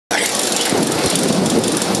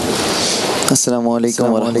السلام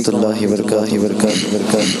علیکم ورحمۃ اللہ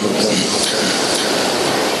وبرکاتہ۔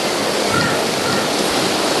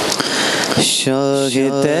 شاہ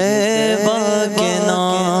طیبہ کے نام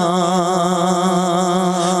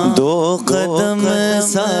دو قدم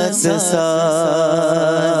ساتھ ساتھ،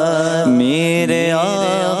 میرے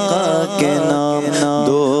آقا کے نام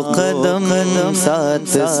دو قدم ساتھ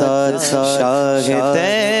ساتھ، شاہ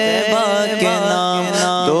طیبہ کے نام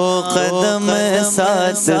دو قدم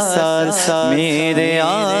ساتھ ساتھ، میرے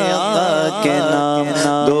آقا کے نام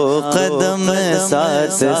دو قدم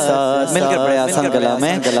ساتھ ساتھ۔ مل کر بڑے آسان کلام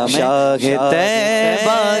ہے۔ شاہ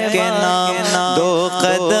طیبہ کے نام دو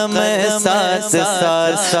قدم ساتھ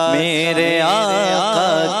ساتھ، میرے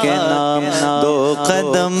آقا کے نام دو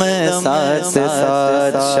قدم ساتھ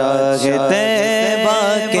ساتھ، شاہ طیبہ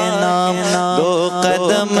کے نام دو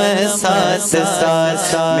قدم ساتھ ساتھ،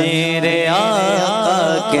 میرے آقا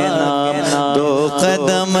کے نام دو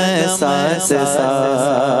قدم ساتھ ساتھ۔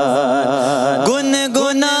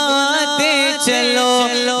 گنگناتے چلو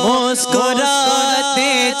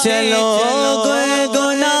مسکراتے چلو،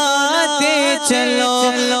 گنگناتے چلو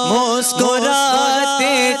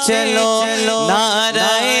مسکراتے چلو،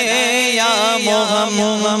 نعرہ یا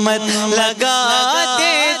محمد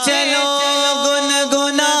لگاتے چلو،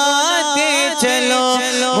 گنگناتے چلو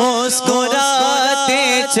مسکراتے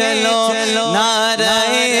چلو، نعرہ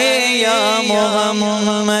یا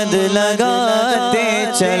محمد لگاتے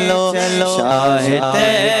چلو، شاہ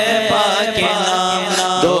طیبہ کے نام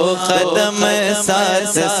دو قدم ساتھ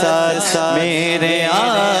ساتھ، میرے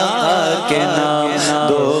آقا کے نام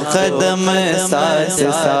دو قدم ساتھ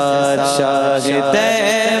ساتھ، شاہ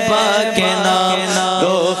طیبہ کے نام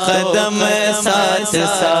دو قدم ساتھ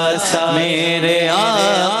ساتھ، میرے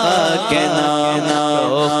آقا کے نام دو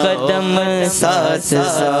قدم ساتھ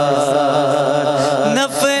ساتھ۔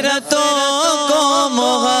 نفرتوں کو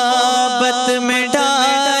محبت میں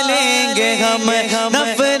ڈالیں گے ہم،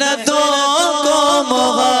 نفرتوں کو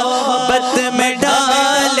محبت میں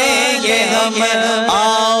ڈالیں گے ہم،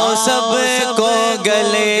 آؤ سب کو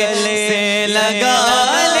گلے سے لگا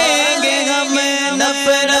لیں گے ہم،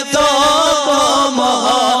 نفرتوں کو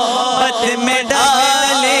محبت میں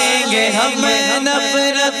ڈالیں گے ہم،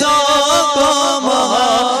 نفرتوں کو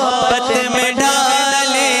محبت میں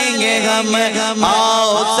ڈالیں گے ہم، آؤ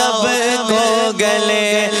سب کو گلے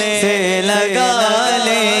سے لگا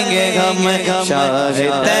لیں گے ہم، شاہ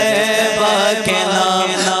طیبہ کے نام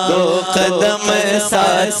دو قدم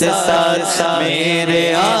ساتھ ساتھ، میرے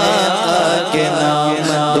آقا کے نام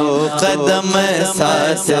دو قدم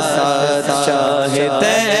ساتھ ساتھ، شاہ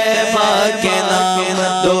طیبہ کے نام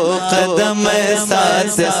دو قدم ساتھ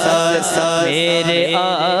ساتھ، میرے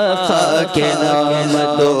آقا کے نام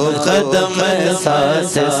دو قدم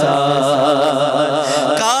ساتھ ساتھ۔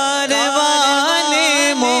 کاروان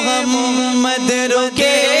محمد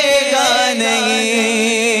رکے گا نہیں،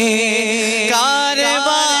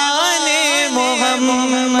 کاروان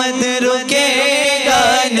محمد رکے گا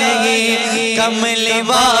نہیں، کملی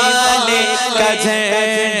والے کا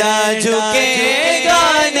جھنڈا جھکے گا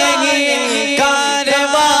نہیں،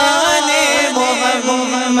 کاروان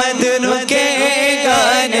محمد رکے گا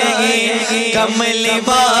نہیں، کملی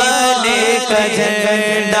والے کا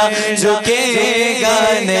جھنڈا جھکے گا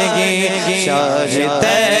نہیں، شاہ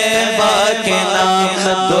طیبہ کے نام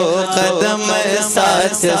دو قدم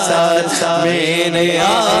ساتھ ساتھ، میرے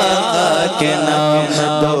آقا کے نام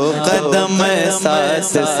دو قدم ساتھ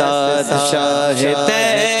ساتھ، شاہ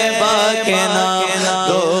طیبہ کے نام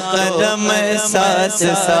دو قدم ساتھ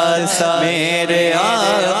ساتھ، میرے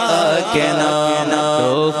آقا کے نام دو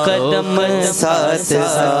قدم ساتھ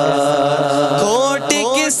ساتھ۔ کوٹی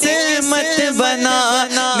قسمت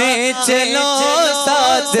بنانے چلو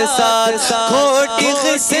ساتھ ساتھ، کھوٹی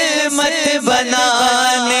قسمت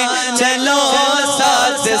بنانے چلو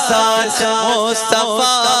ساتھ ساتھ،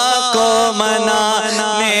 مصطفیٰ کو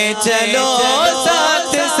منانے چلو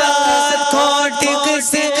ساتھ ساتھ، کھوٹی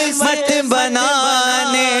قسمت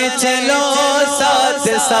بنانے چلو ساتھ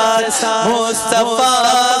ساتھ، مصطفیٰ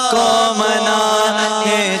کو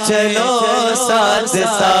منانے چلو ساتھ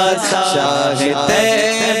ساتھ، شاہ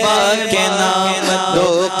طیبہ کے نام دو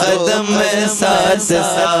قدم ساتھ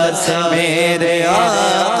ساتھ، میرے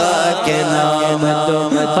آقا کے نام دو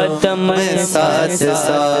قدم ساتھ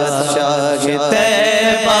ساتھ، شاہ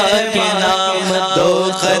طیبہ کے نام دو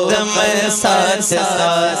قدم ساتھ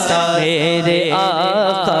ساتھ، میرے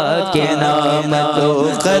آقا کے نام دو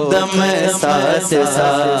قدم ساتھ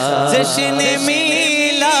ساتھ۔ جشن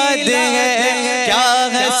میلاد ہے کیا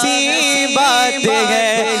ہنسی بات ہے،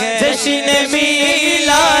 جشن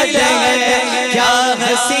میلاد ہے کیا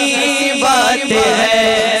ہنسی بات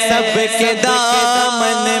ہے، سب کے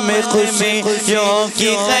دامن میں خوشیوں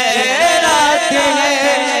کی خیرات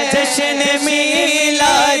ہے، جشن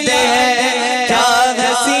میلاد ہے، کیا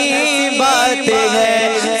ہنسی بات ہے،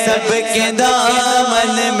 سب کے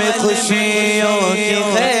دامن میں خوشیوں کی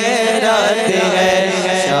خیرات ہے۔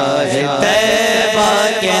 شاہ طیبہ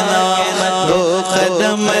کے نام دو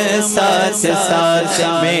قدم ساتھ ساتھ،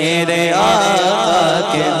 میرے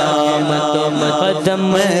آقا کے نام دو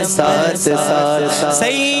قدم ساتھ ساتھ،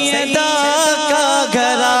 سیدہ کا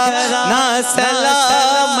گھرانہ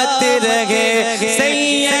سلامت رہے،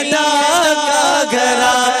 سیدہ کا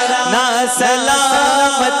گھرانہ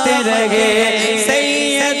سلامت رہے،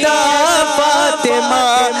 سیدہ فاطمہ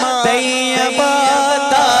طیبہ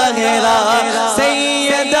طاہرہ،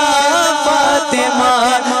 سیدہ فاطمہ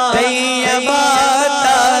طیبہ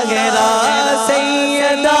طاہرہ،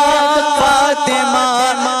 سیدہ فاطمہ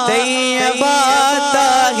طیبہ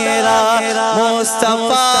طاہرہ،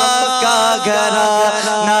 مصطفیٰ کا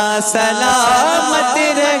گھرانہ سلامت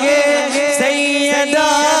رہے،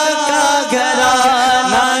 سیدہ کا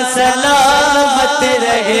گھرانہ سلامت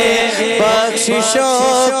رہے،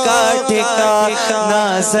 بخششوں کا ٹھکانہ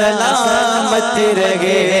سلامت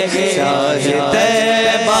رہے۔ شاہ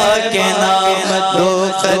طیبہ کے نام دو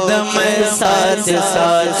قدم ساتھ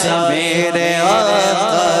ساتھ، میرے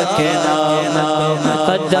آقا کے نام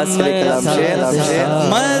قدم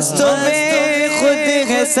مست میں خود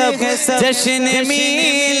ہے سب جشن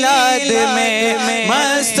میلاد میں،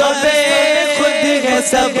 مست بے خود ہے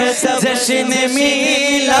سب جشن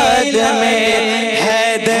میلاد میں،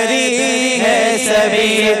 حیدری ہے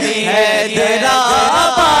سبھی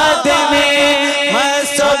حیدرآباد میں،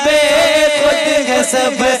 مست بے خود ہے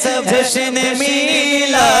سب جشن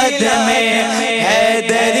میلاد میں،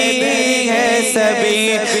 حیدری ہے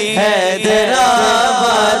سبھی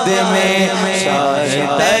حیدرآباد میں۔ شاہ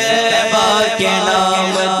طیبہ کے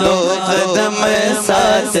نام دو قدم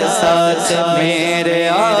ساتھ ساتھ، میرے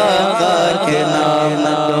آقا کے نام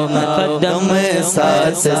دو قدم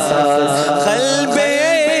ساتھ ساتھ، قلب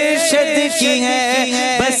ارشد کی ہے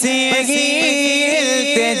بس یہی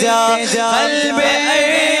التجا، قلب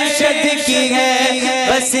ارشد کی ہے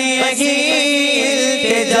بس یہی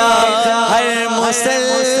التجا، ہر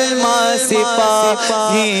مسلمان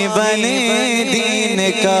سپاہی بنے دین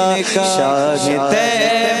کا۔ شاہ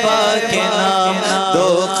طیبہ کے نام دو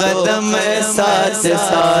قدم ساتھ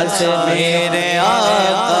ساتھ، میرے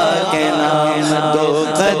آقا کے نام دو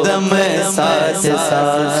قدم ساتھ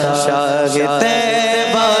ساتھ، شاہ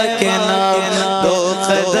طیبہ کے نام دو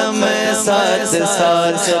قدم ساتھ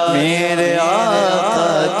ساتھ، میرے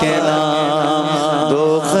آقا کے نام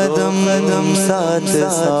دو قدم ساتھ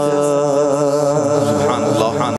ساتھ۔